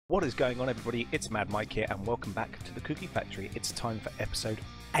What is going on, everybody? It's Mad Mike here, and welcome back to the Cookie Factory. It's time for episode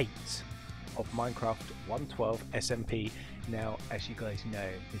 8 of Minecraft 1.12 SMP. Now, as you guys know,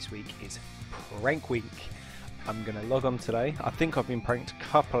 this week is Prank Week. I'm going to log on today. I think I've been pranked a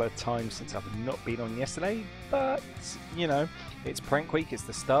couple of times since I've not been on yesterday, but, you know, it's Prank Week, it's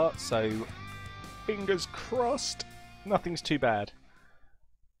the start, so fingers crossed, nothing's too bad.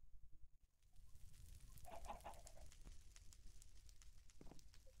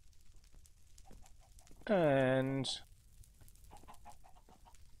 And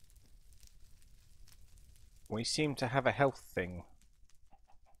we seem to have a health thing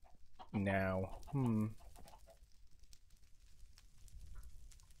now.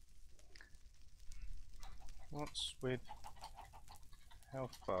 What's with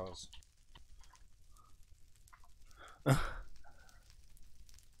health bars?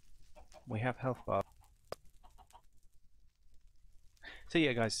 We have health bars. So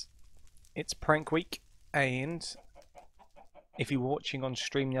yeah, guys, it's Prank Week. And if you were watching on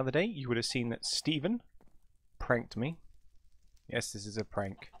stream the other day, you would have seen that Stephen pranked me. Yes, this is a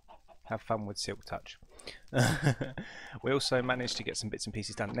prank. Have fun with Silk Touch. We also managed to get some bits and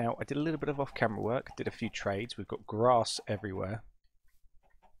pieces done. Now, I did a little bit of off-camera work, did a few trades. We've got grass everywhere.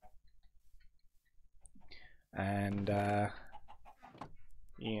 And,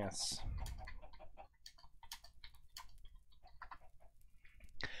 yes.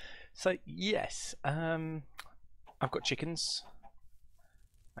 So yes, I've got chickens.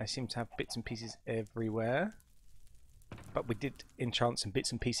 I seem to have bits and pieces everywhere. But we did enchant some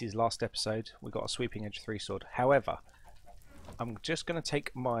bits and pieces last episode. We got a sweeping edge 3 sword. However, I'm just going to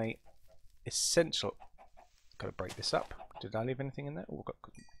take my essential... Got to break this up. Did I leave anything in there? Oh, we've got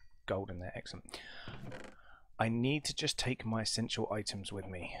gold in there. Excellent. I need to just take my essential items with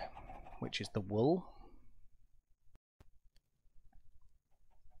me, which is the wool.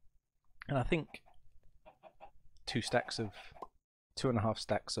 And I think 2.5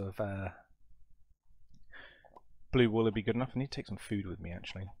 stacks of blue wool would be good enough. I need to take some food with me,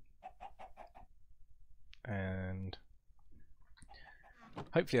 actually. And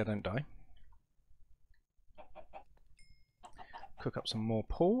hopefully I don't die. Cook up some more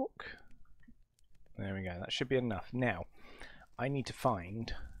pork. There we go, that should be enough. Now, I need to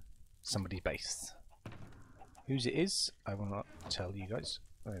find somebody's base. Whose it is, I will not tell you guys.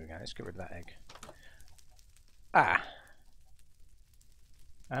 There we go, let's get rid of that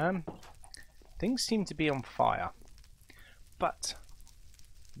egg. Things seem to be on fire. But,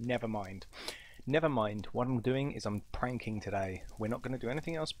 never mind. Never mind, what I'm doing is I'm pranking today. We're not going to do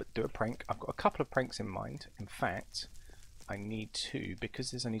anything else but do a prank. I've got a couple of pranks in mind. In fact, I need to,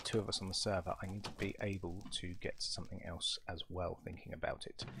 because there's only 2 of us on the server, I need to be able to get to something else as well, thinking about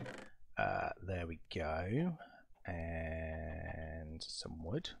it. There we go. And some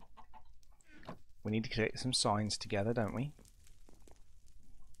wood. We need to create some signs together, don't we?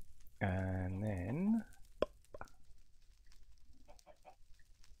 And then...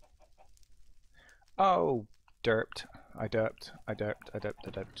 Oh, derped. I derped.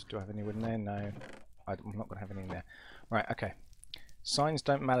 Do I have any wood in there? No. I'm not going to have any in there. Right, okay. Signs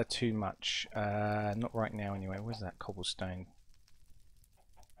don't matter too much. Not right now anyway. Where's that cobblestone?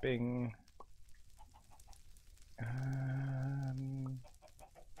 Bing.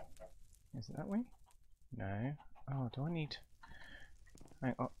 Is it that way? No. Oh, do I need...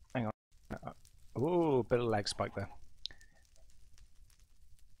 Hang on. Oh, bit of lag spike there.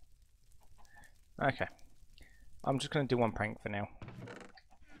 Okay. I'm just going to do one prank for now.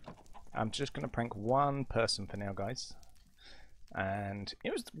 I'm just going to prank one person for now, guys. And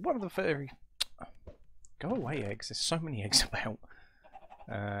it was one of the very... Go away, eggs. There's so many eggs about.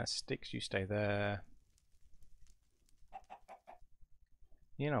 Sticks, you stay there.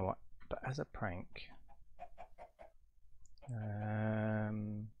 You know what? But as a prank...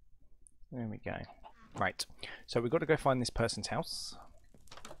 there we go. Right. So we've got to go find this person's house.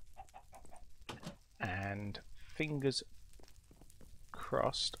 And fingers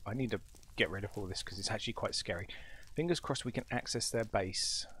crossed, I need to get rid of all this because it's actually quite scary. Fingers crossed we can access their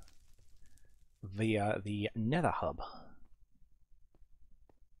base via the Nether Hub.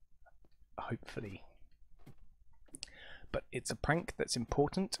 Hopefully. But it's a prank that's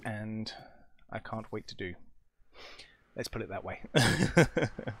important and I can't wait to do. Let's put it that way.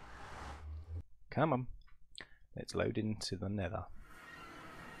 Come on. Let's load into the Nether.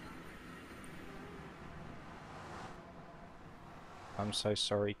 I'm so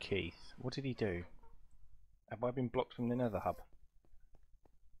sorry, Keith. What did he do? Have I been blocked from the Nether Hub?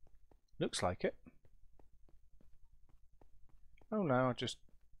 Looks like it. Oh no, I'll just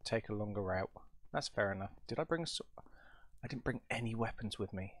take a longer route. That's fair enough. Did I bring I didn't bring any weapons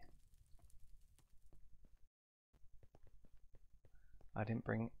with me. I didn't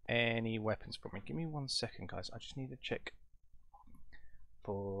bring any weapons for me. Give me 1 second, guys. I just need to check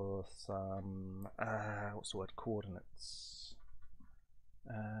for some what's the word? Coordinates.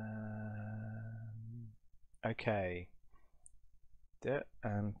 Okay. That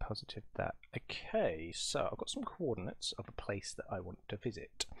and positive that. Okay, so I've got some coordinates of a place that I want to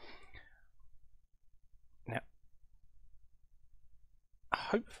visit. Now,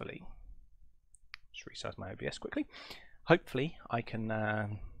 hopefully, just resize my OBS quickly. Hopefully, I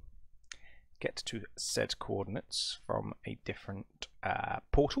can get to said coordinates from a different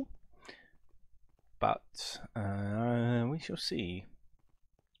portal, but we shall see.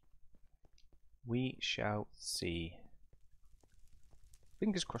 We shall see.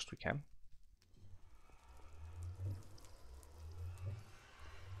 Fingers crossed we can.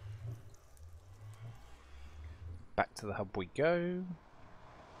 Back to the hub we go.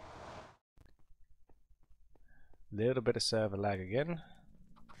 Little bit of server lag again.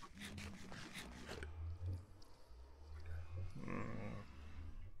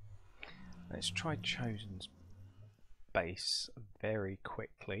 Let's try Chosen's base very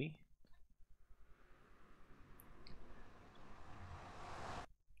quickly.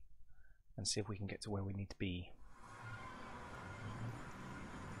 And see if we can get to where we need to be.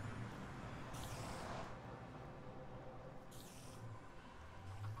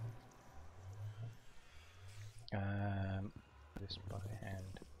 This by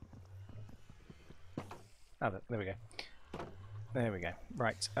hand. Oh, there we go. There we go.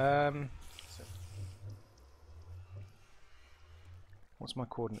 Right. So what's my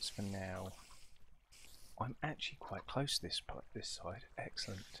coordinates for now? I'm actually quite close to this side.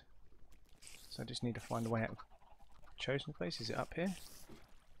 Excellent. So I just need to find a way out of Chosen place. Is it up here?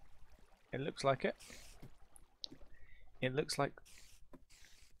 It looks like it. It looks like.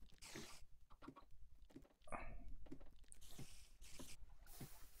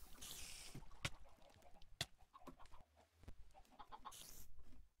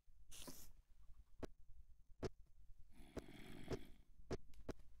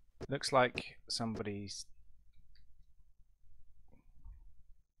 Looks like somebody's.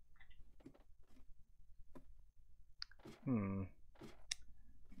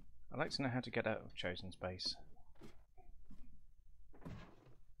 I'd like to know how to get out of Chosen space.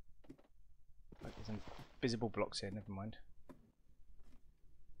 Like there's invisible blocks here, never mind.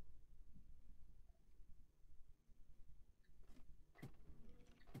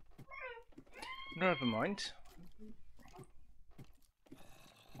 Never mind.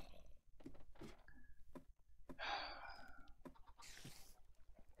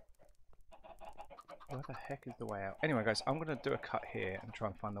 Where the heck is the way out? Anyway, guys, I'm going to do a cut here and try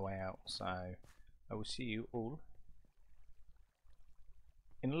and find the way out. So I will see you all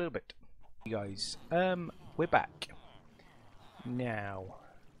in a little bit. You guys, we're back now.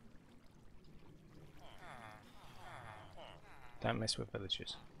 Don't mess with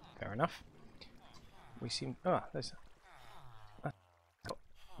villagers. Fair enough. We seem. Oh, there's.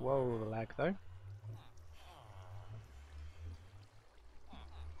 Whoa, the lag though.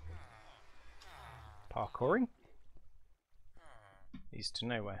 Parkouring. Is to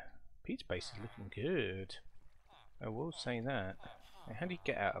nowhere. Pete's base is looking good. I will say that. Now, how do you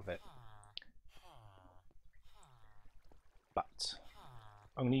get out of it? But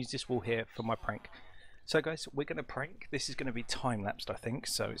I'm going to use this wall here for my prank. So guys, we're going to prank. This is going to be time-lapsed, I think,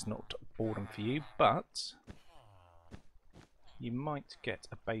 so it's not boredom for you, but you might get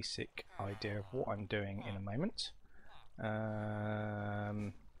a basic idea of what I'm doing in a moment.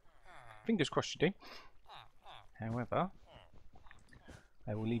 Fingers crossed you do. However,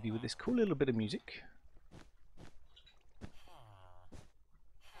 I will leave you with this cool little bit of music.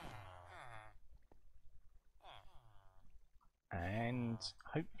 And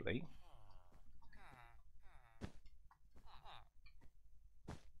hopefully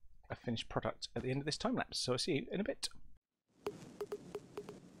a finished product at the end of this time lapse. So I'll see you in a bit.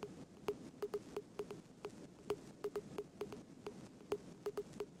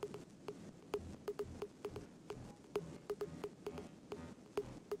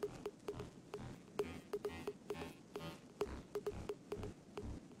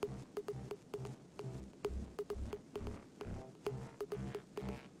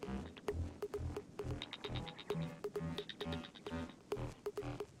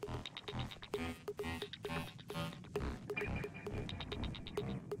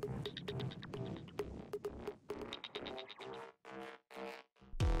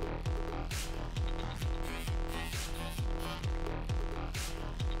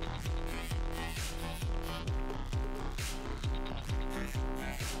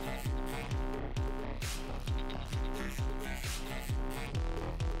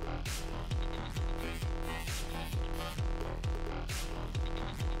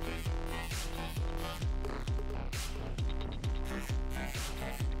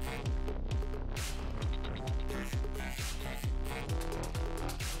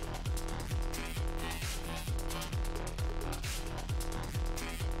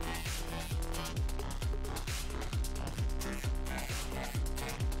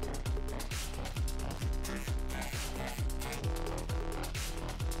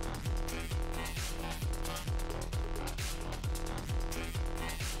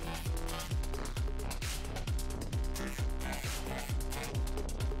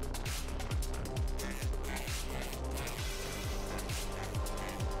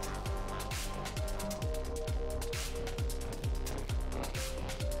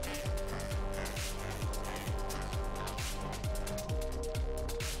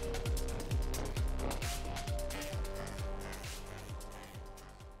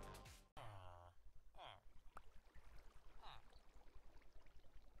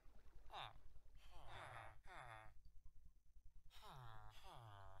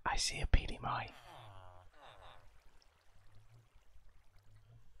 see a Peely My.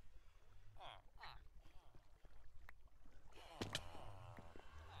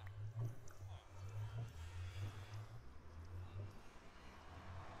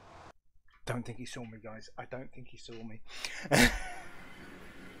 Don't think he saw me, guys. I don't think he saw me.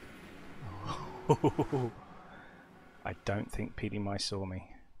 I don't think Peely My saw me.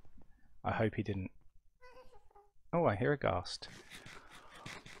 I hope he didn't. Oh, I hear a ghast.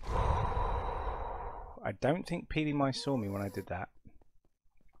 I don't think Peely My saw me when I did that.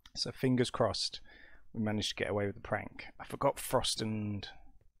 So fingers crossed we managed to get away with the prank. I forgot Frost and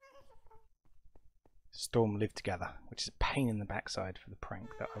Storm live together, which is a pain in the backside for the prank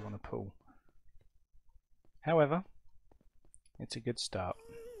that I want to pull. However, it's a good start.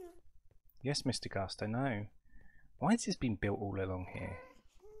 Yes, Mr. Ghast, I know. Why has this been built all along here?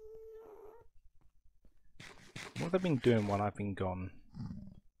 What have they been doing while I've been gone?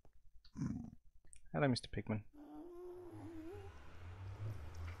 Hello, Mr. Pigman.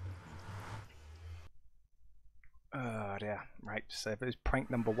 Oh dear. Right, so there's prank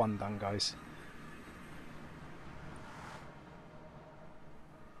number 1 done, guys.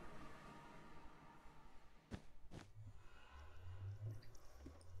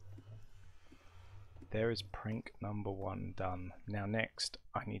 There is prank number 1 done. Now next,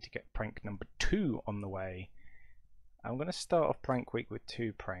 I need to get prank number 2 on the way. I'm going to start off prank week with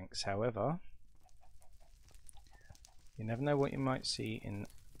 2 pranks. However, you never know what you might see in...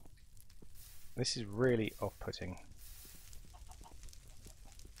 This is really off-putting.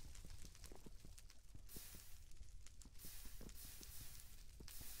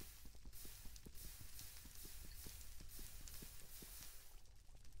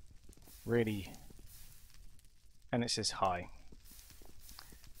 Really... And it says hi.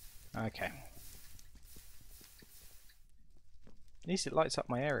 Okay. At least it lights up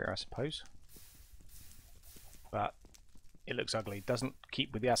my area, I suppose. But it looks ugly. It doesn't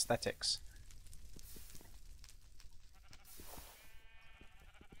keep with the aesthetics.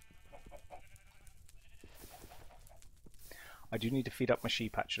 I do need to feed up my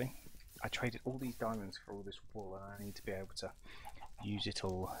sheep, actually. I traded all these diamonds for all this wool, and I need to be able to use it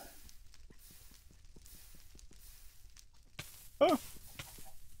all. Oh!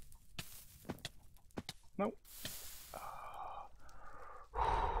 No.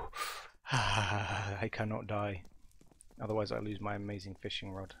 I cannot die. Otherwise I lose my amazing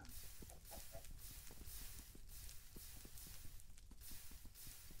fishing rod.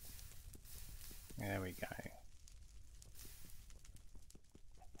 There we go.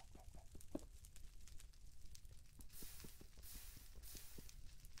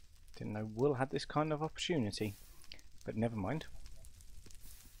 Didn't know Will had this kind of opportunity, but never mind.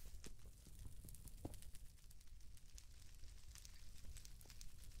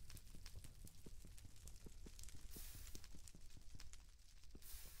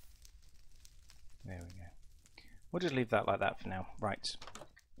 There we go. We'll just leave that like that for now. Right.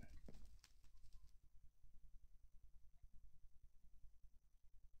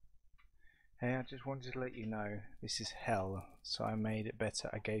 Hey, I just wanted to let you know this is hell, so I made it better.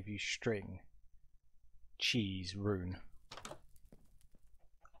 I gave you string, cheese, rune.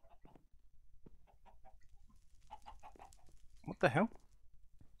 What the hell?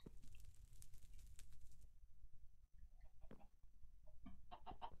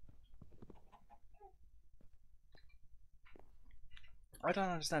 I don't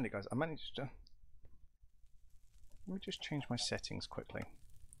understand it, guys. I managed to... Let me just change my settings quickly.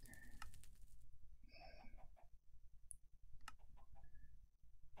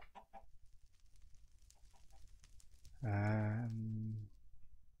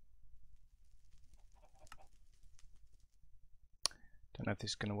 Don't know if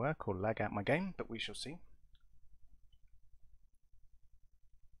this is going to work or lag out my game, but we shall see.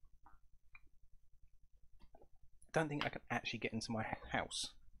 Don't think I can actually get into my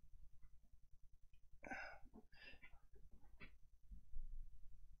house.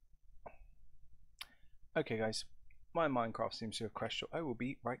 Okay guys, my Minecraft seems to have crashed, so I will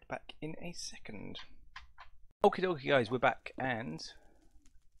be right back in a second. Okie dokie guys, we're back, and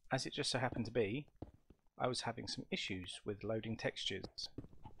as it just so happened to be, I was having some issues with loading textures,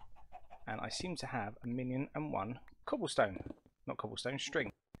 and I seem to have 1,000,001 cobblestone, not cobblestone,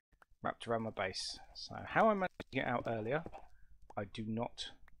 string wrapped around my base. So how I managed to get out earlier, I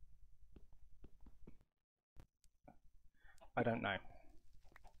don't know.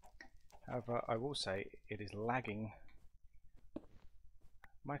 However, I will say it is lagging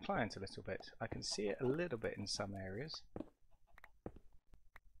my client a little bit. I can see it a little bit in some areas.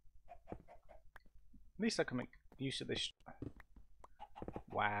 At least I can make use of this.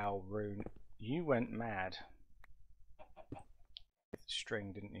 Wow. Wow, Rune, you went mad with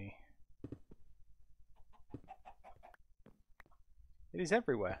string, didn't you? It is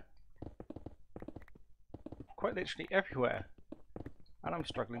everywhere. Quite literally everywhere. And I'm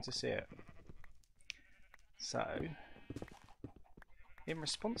struggling to see it. So, in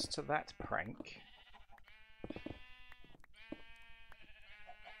response to that prank,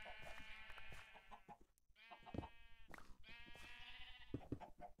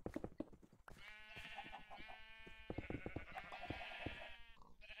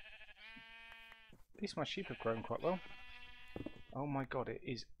 at least my sheep have grown quite well. Oh my god, it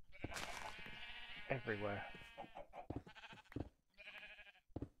is everywhere.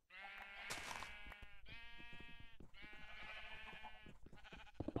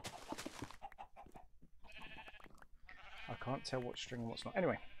 I can't tell what's string and what's not.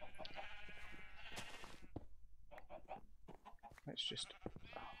 Anyway, let's just...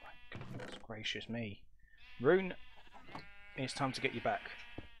 Oh my goodness gracious me. Rune, it's time to get you back.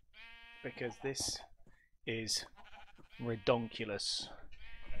 Because this is redonkulous.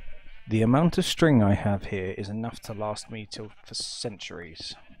 The amount of string I have here is enough to last me for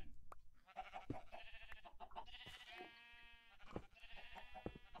centuries.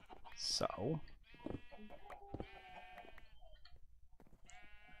 So...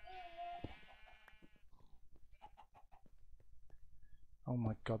 Oh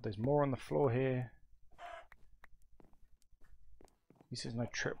my god, there's more on the floor here. This is no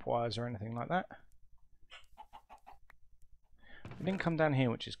tripwires or anything like that. It didn't come down here,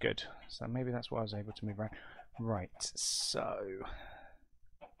 which is good. So maybe that's why I was able to move around. Right, so...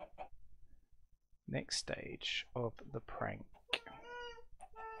 next stage of the prank.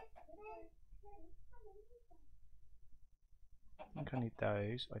 I think I need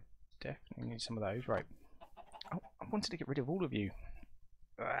those. I definitely need some of those. Right. Oh, I wanted to get rid of all of you.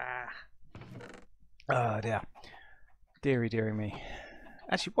 Dear. Deary me.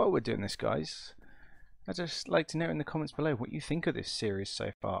 Actually, while we're doing this, guys, I'd just like to know in the comments below what you think of this series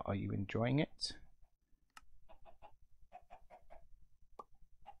so far. Are you enjoying it?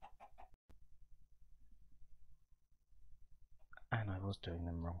 And I was doing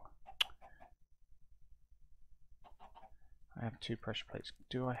them wrong. I have 2 pressure plates.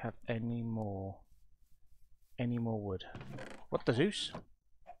 Do I have any more wood? What the Zeus?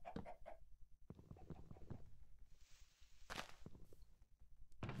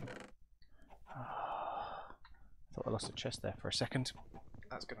 Thought I lost a chest there for a second.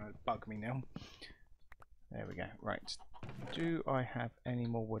 That's going to bug me now. There we go. Right. Do I have any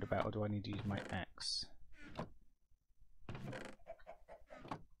more wood about, or do I need to use my axe?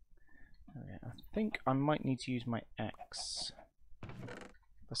 Okay, I think I might need to use my axe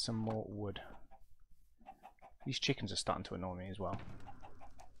for some more wood. These chickens are starting to annoy me as well.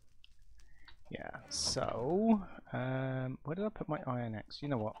 Yeah, so where did I put my iron axe? You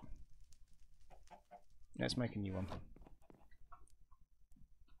know what? Let's make a new one.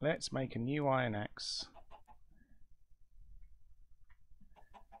 Let's make a new iron axe.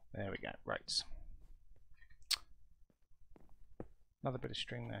 There we go. Right. Another bit of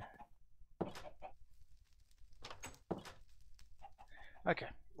string there. Okay,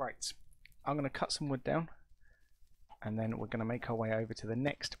 right. I'm going to cut some wood down, and then we're going to make our way over to the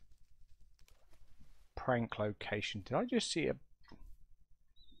next prank location. Did I just see a...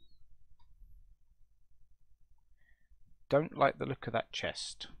 Don't like the look of that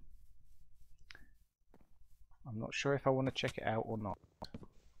chest. I'm not sure if I want to check it out or not.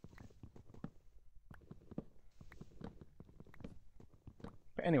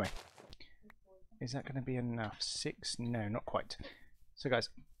 But anyway, is that going to be enough? 6? No, not quite. So guys,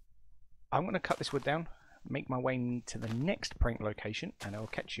 I'm going to cut this wood down, make my way to the next prank location, and I'll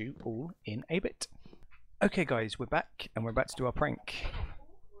catch you all in a bit. Okay guys, we're back, and we're about to do our prank.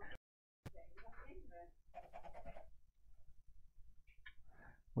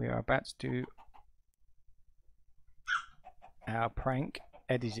 We are about to do our prank.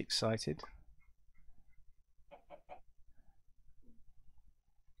 Eddie's excited.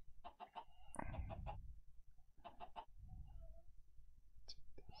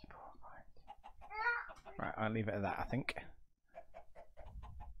 Right, I'll leave it at that, I think.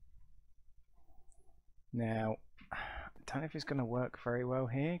 Now, I don't know if it's going to work very well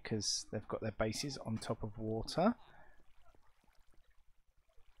here because they've got their bases on top of water.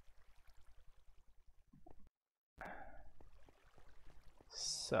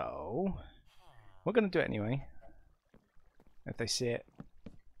 So, we're going to do it anyway. If they see it,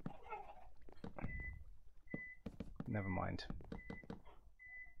 never mind.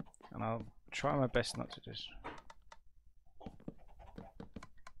 And I'll try my best not to just...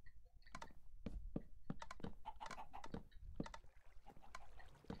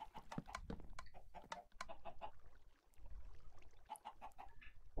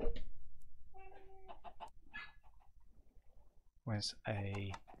 has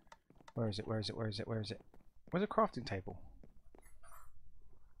a... Where is it? Where is it? Where is it? Where is it? Where's a crafting table?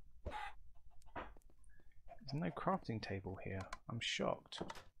 There's no crafting table here. I'm shocked.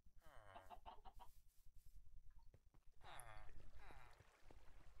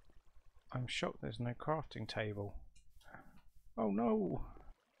 I'm shocked there's no crafting table. Oh no!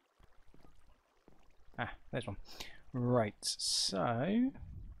 Ah, there's one. Right, so...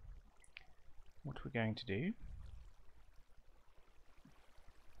 what we're going to do...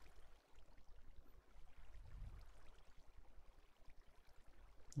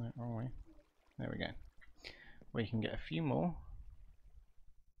 No, wrong way. There we go. We can get a few more.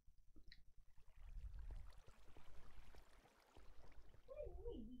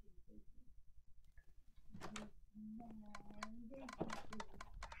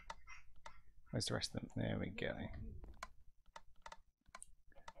 Where's the rest of them? There we go.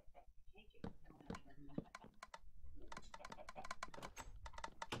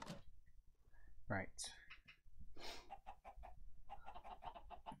 Right.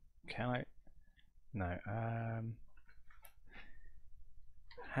 Can I? No.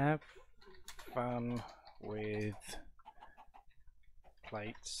 Have fun with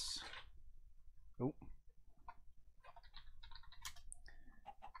plates. Oh.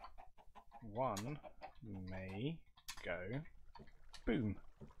 One may go boom.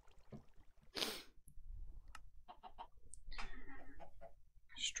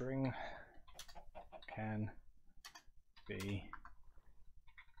 String can be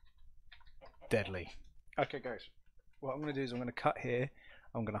deadly. Okay guys, what I'm going to do is I'm going to cut here.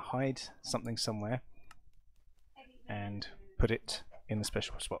 I'm going to hide something somewhere and put it in the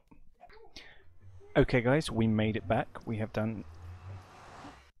special spot. Okay guys, we made it back. We have done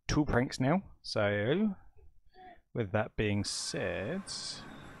 2 pranks now. So with that being said,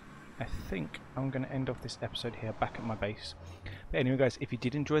 I think I'm going to end off this episode here back at my base. But anyway guys, if you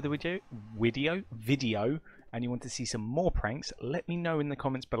did enjoy the video and you want to see some more pranks, let me know in the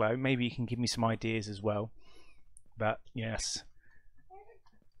comments below. Maybe you can give me some ideas as well. But yes,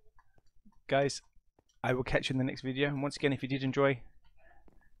 guys, I will catch you in the next video. And once again, if you did enjoy,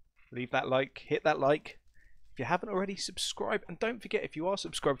 leave that like, hit that like. If you haven't already, subscribe, and don't forget, if you are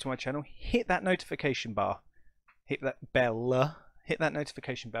subscribed to my channel, hit that notification bar, hit that bell, hit that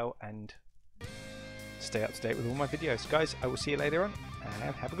notification bell, and stay up to date with all my videos. Guys, I will see you later on,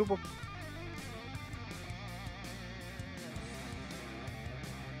 and have a good one.